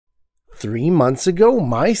3 months ago,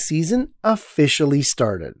 my season officially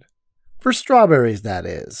started. For strawberries, that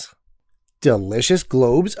is. Delicious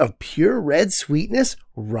globes of pure red sweetness,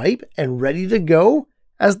 ripe and ready to go,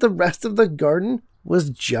 as the rest of the garden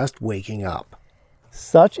was just waking up.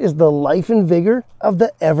 Such is the life and vigor of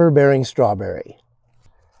the Everbearing strawberry.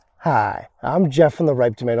 Hi, I'm Jeff from the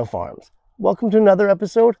Ripe Tomato Farms. Welcome to another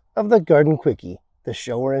episode of the Garden Quickie, the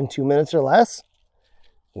show where in 2 minutes or less,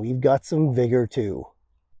 we've got some vigor too.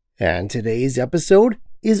 And today's episode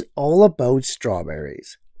is all about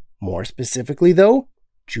strawberries. More specifically though,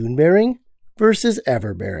 June-bearing versus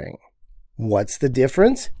Everbearing. What's the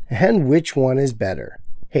difference and which one is better?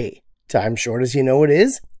 Hey, time short as you know it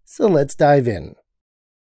is, so let's dive in.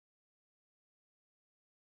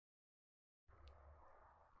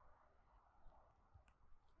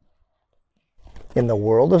 In the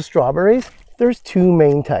world of strawberries, there's two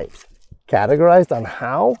main types, categorized on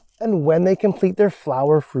how and when they complete their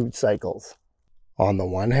flower fruit cycles. On the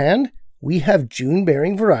one hand, we have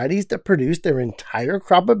June-bearing varieties that produce their entire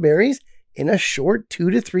crop of berries in a short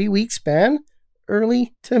 2 to 3 week span,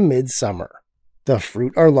 early to mid-summer. The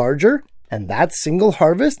fruit are larger, and that single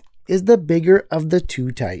harvest is the bigger of the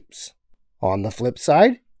two types. On the flip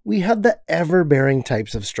side, we have the Everbearing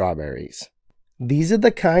types of strawberries. These are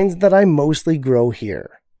the kinds that I mostly grow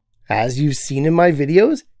here. As you've seen in my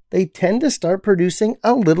videos, they tend to start producing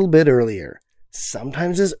a little bit earlier,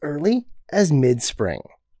 sometimes as early as mid-spring.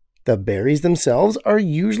 The berries themselves are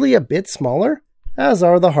usually a bit smaller, as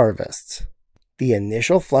are the harvests. The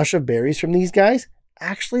initial flush of berries from these guys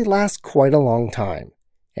actually lasts quite a long time,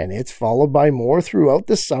 and it's followed by more throughout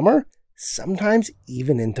the summer, sometimes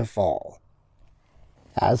even into fall.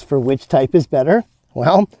 As for which type is better,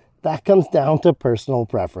 well, that comes down to personal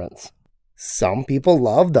preference. Some people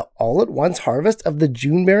love the all-at-once harvest of the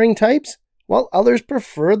June-bearing types, while others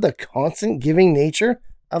prefer the constant giving nature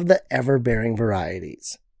of the Everbearing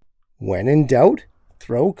varieties. When in doubt,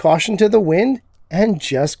 throw caution to the wind and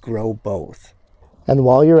just grow both. And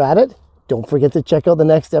while you're at it, don't forget to check out the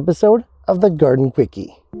next episode of the Garden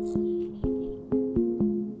Quickie.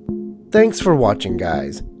 Thanks for watching,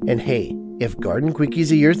 guys. And hey, if Garden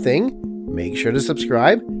Quickies are your thing, make sure to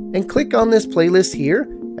subscribe and click on this playlist here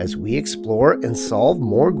as we explore and solve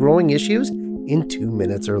more growing issues in 2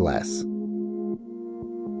 minutes or less.